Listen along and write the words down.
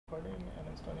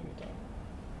turning it on.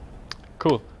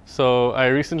 Cool. So I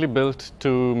recently built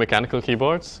 2 mechanical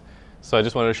keyboards. So I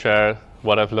just wanted to share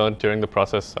what I've learned during the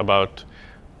process about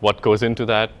what goes into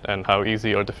that and how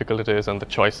easy or difficult it is and the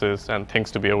choices and things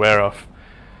to be aware of.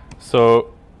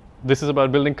 So this is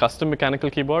about building custom mechanical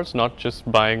keyboards, not just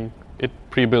buying it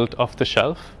pre-built off the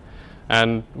shelf.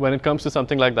 And when it comes to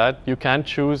something like that, you can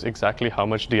choose exactly how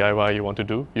much DIY you want to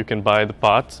do. You can buy the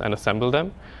parts and assemble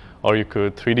them, or you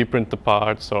could 3D print the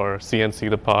parts or CNC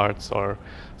the parts or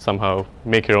somehow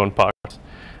make your own parts.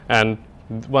 And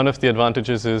one of the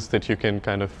advantages is that you can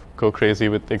kind of go crazy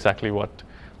with exactly what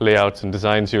layouts and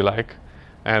designs you like.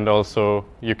 And also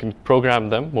you can program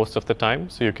them most of the time,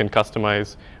 so you can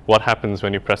customize what happens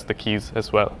when you press the keys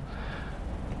as well.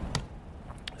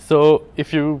 So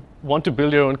if you want to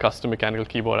build your own custom mechanical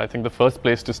keyboard, I think the first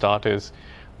place to start is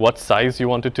what size you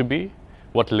want it to be,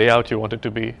 what layout you want it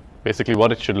to be, basically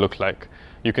what it should look like.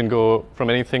 You can go from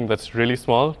anything that's really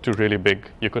small to really big.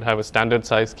 You could have a standard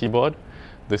size keyboard.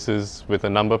 This is with a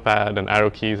number pad and arrow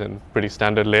keys and pretty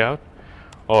standard layout.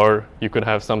 Or you could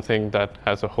have something that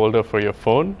has a holder for your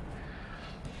phone.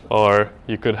 Or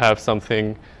you could have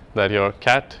something that your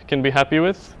cat can be happy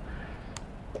with.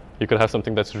 You could have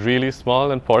something that's really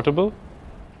small and portable.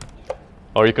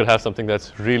 Or you could have something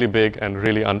that's really big and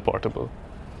really unportable.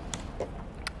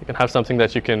 You can have something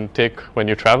that you can take when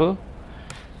you travel.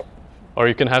 Or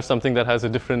you can have something that has a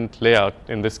different layout.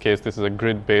 In this case, this is a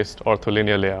grid-based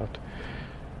ortholinear layout.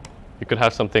 You could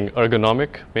have something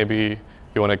ergonomic. Maybe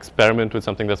you want to experiment with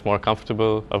something that's more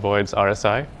comfortable, avoids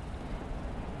RSI.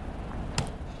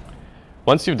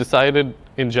 Once you've decided,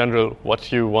 in general,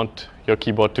 what you want your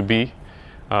keyboard to be,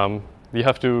 you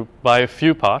have to buy a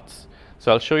few parts.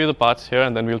 So I'll show you the parts here,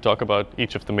 and then we'll talk about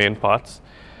each of the main parts.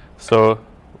 So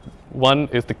one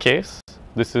is the case.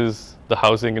 This is the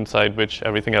housing inside which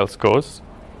everything else goes.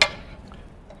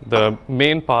 The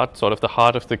main part, sort of the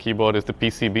heart of the keyboard, is the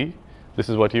PCB. This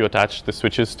is what you attach the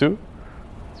switches to.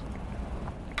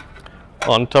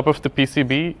 On top of the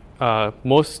PCB,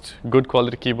 most good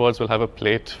quality keyboards will have a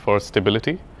plate for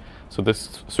stability. So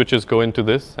this switches go into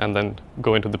this and then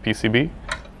go into the PCB.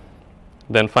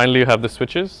 Then finally you have the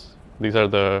switches. These are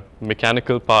the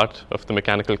mechanical part of the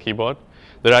mechanical keyboard.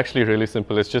 They're actually really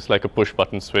simple. It's just like a push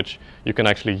button switch. You can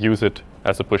actually use it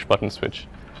as a push button switch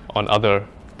on other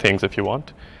things if you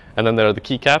want. And then there are the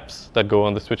keycaps that go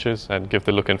on the switches and give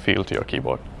the look and feel to your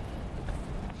keyboard.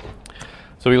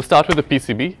 So we'll start with the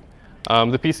PCB.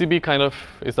 The PCB kind of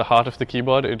is the heart of the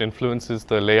keyboard. It influences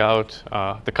the layout,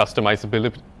 the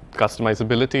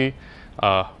customizability,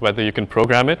 whether you can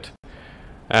program it.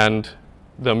 And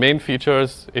the main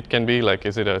features, it can be like,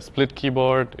 is it a split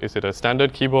keyboard? Is it a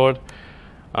standard keyboard?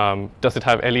 Does it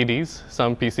have LEDs?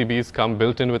 Some PCBs come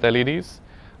built in with LEDs.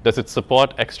 Does it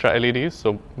support extra LEDs?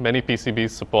 So many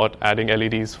PCBs support adding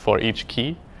LEDs for each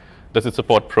key. Does it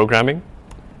support programming?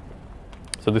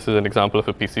 So this is an example of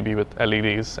a PCB with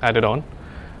LEDs added on.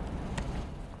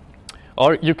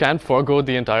 Or you can forego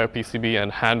the entire PCB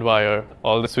and hand wire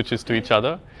all the switches to each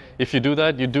other. If you do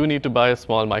that, you do need to buy a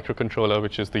small microcontroller,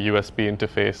 which is the USB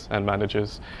interface and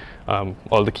manages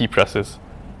all the key presses.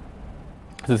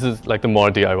 This is like the more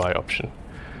DIY option.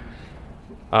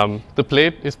 The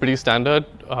plate is pretty standard.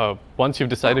 Once you've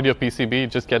decided your PCB,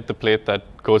 just get the plate that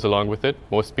goes along with it.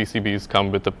 Most PCBs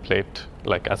come with the plate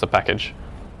like as a package.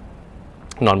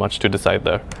 Not much to decide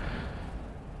there.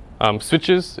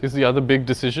 Switches is the other big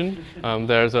decision.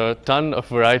 There's a ton of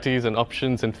varieties and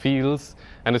options and feels,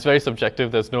 and it's very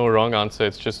subjective. There's no wrong answer.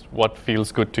 It's just what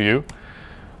feels good to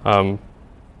you.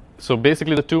 So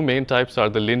basically, the 2 main types are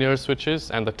the linear switches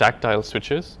and the tactile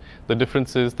switches. The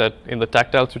difference is that in the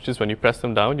tactile switches, when you press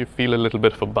them down, you feel a little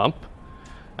bit of a bump.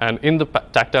 And in the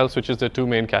tactile switches, there are 2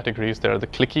 main categories. There are the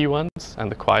clicky ones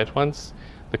and the quiet ones.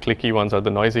 The clicky ones are the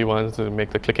noisy ones that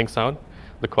make the clicking sound.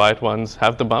 The quiet ones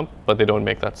have the bump, but they don't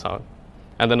make that sound.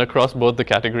 And then across both the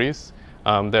categories,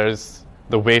 there's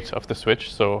the weight of the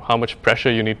switch, so how much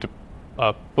pressure you need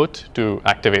to put to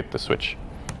activate the switch.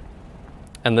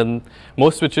 And then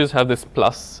most switches have this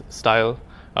plus style,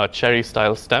 cherry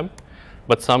style stem,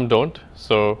 but some don't.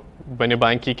 So when you're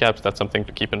buying keycaps, that's something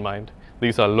to keep in mind.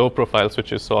 These are low profile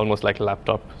switches, so almost like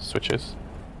laptop switches.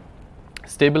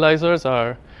 Stabilizers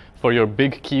are for your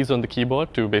big keys on the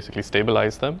keyboard to basically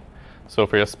stabilize them. So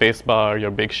for your space bar,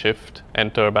 your big shift,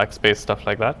 enter, backspace, stuff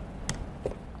like that.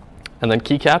 And then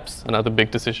keycaps, another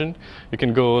big decision. You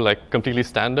can go like completely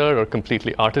standard or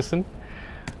completely artisan.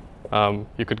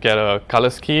 You could get a color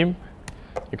scheme.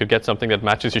 You could get something that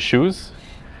matches your shoes.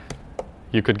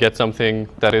 You could get something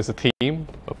that is a theme,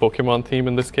 a Pokemon theme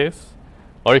in this case.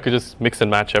 Or you could just mix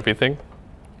and match everything.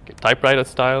 Typewriter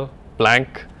style,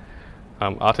 blank,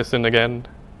 artisan again,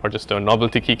 or just a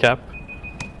novelty keycap.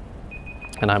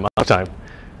 And I'm out of time.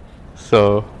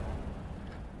 So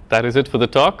that is it for the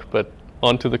talk, but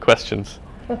on to the questions.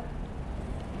 How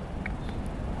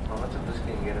much of this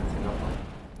can you get in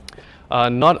Singapore?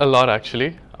 Not a lot,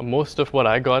 actually. Most of what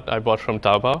I bought from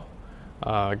Taobao.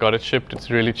 I got it shipped.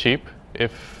 It's really cheap.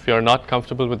 If you're not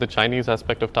comfortable with the Chinese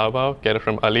aspect of Taobao, get it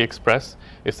from AliExpress.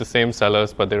 It's the same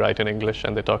sellers, but they write in English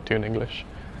and they talk to you in English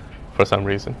for some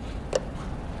reason.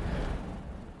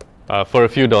 For a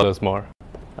few dollars more,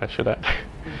 I should add.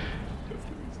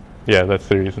 Yeah, that's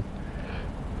the reason.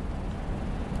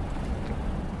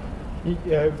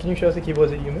 Can you show us the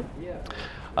keyboards that you made? Yeah.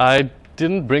 I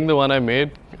didn't bring the one I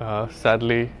made.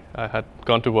 Sadly, I had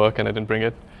gone to work and I didn't bring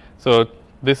it. So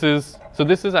this is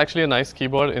actually a nice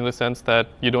keyboard in the sense that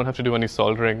you don't have to do any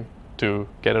soldering to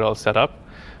get it all set up.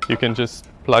 You can just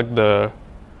plug the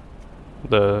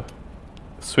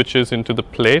switches into the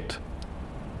plate,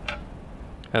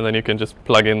 and then you can just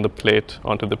plug in the plate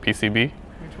onto the PCB.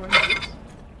 Which one is this?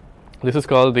 This is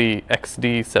called the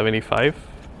XD75.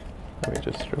 Let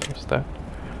me just reverse that.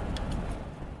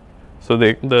 So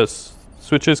the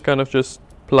switches kind of just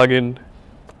plug in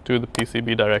to the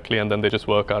PCB directly, and then they just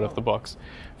work out of the box.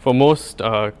 For most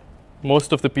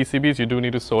of the PCBs, you do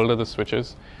need to solder the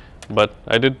switches, but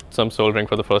I did some soldering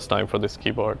for the first time for this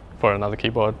keyboard, for another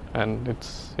keyboard, and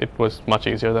it was much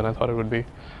easier than I thought it would be.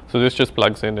 So this just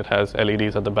plugs in. It has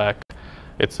LEDs at the back.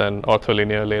 It's an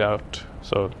ortholinear layout,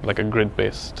 so like a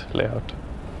grid-based layout.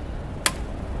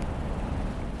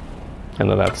 And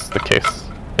then that's the case.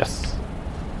 Yes.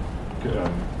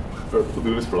 Okay, to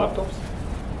do this for laptops?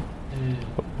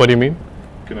 What do you mean?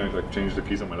 Can I like change the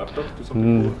keys on my laptop to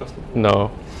something custom?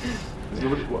 No. Is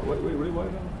nobody, why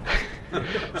not?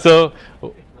 So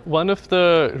one of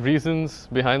the reasons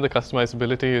behind the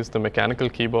customizability is the mechanical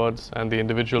keyboards and the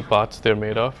individual parts they're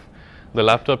made of. The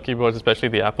laptop keyboards, especially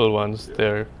the Apple ones,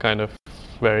 they're kind of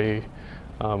very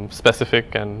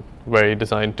specific and very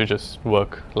designed to just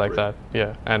work like that.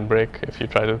 Yeah, and break if you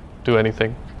try to do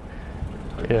anything.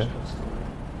 Yeah.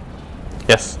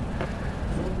 Yes.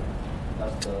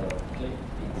 Does the plate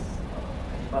fix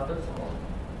any buttons, or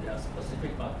there are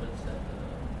specific buttons that the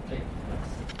plate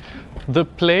fits? The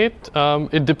plate,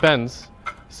 it depends.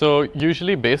 So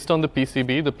usually based on the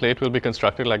PCB, the plate will be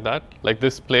constructed like that. Like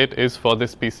this plate is for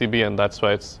this PCB, and that's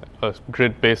why it's a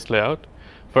grid-based layout.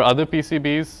 For other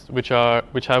PCBs, which have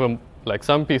like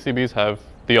some PCBs have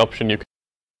the option you can.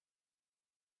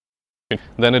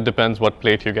 Then it depends what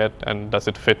plate you get and does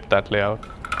it fit that layout.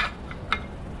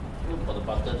 For the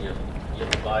button, you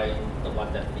have to buy the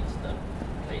one that fits the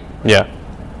plate. Yeah.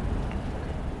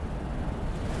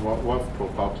 What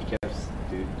profile keycaps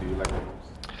do you like the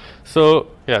most? So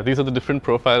yeah, these are the different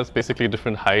profiles, basically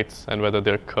different heights and whether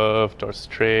they're curved or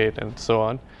straight and so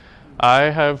on. I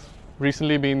have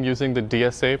recently been using the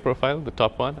DSA profile, the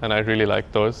top one, and I really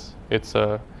like those. It's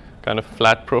a kind of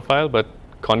flat profile but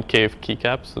concave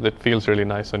keycap, so that feels really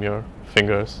nice on your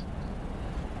fingers.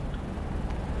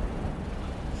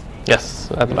 Yes,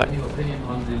 at the back. Any opinion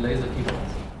on the laser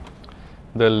keyboards?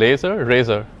 The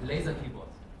razor? Laser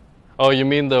keyboards. Oh, you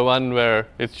mean the one where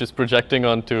it's just projecting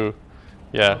onto,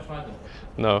 yeah. I'll try them.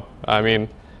 No, I mean,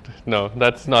 no,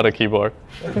 that's not a keyboard.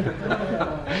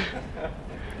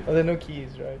 Oh, there are no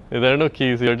keys, right? There are no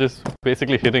keys, you're just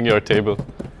basically hitting your table.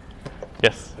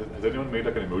 Yes? Has anyone made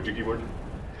like an emoji keyboard?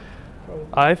 Probably.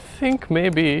 I think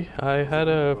maybe. I had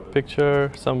a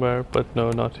picture somewhere, but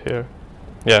no, not here.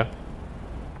 Yeah.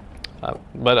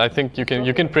 But I think you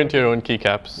can print your own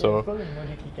keycaps, so Yeah, probably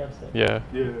emoji keycaps there.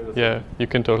 yeah, you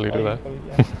can totally do that.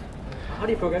 Yeah. How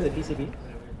do you program the PCB?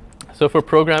 So for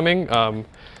programming,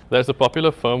 there's a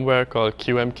popular firmware called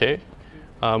QMK.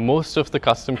 Most of the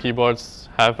custom keyboards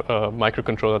have a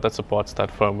microcontroller that supports that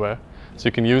firmware. So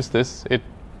you can use this. It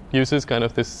uses kind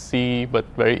of this C, but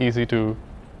very easy to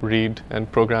read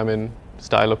and program in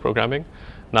style of programming.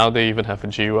 Now they even have a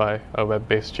GUI, a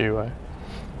web-based GUI.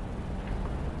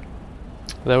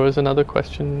 There was another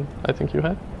question I think you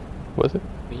had? Was it?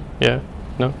 Me? Yeah?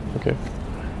 No? Okay.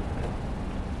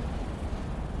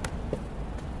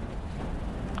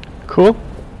 Cool.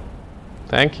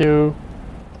 Thank you.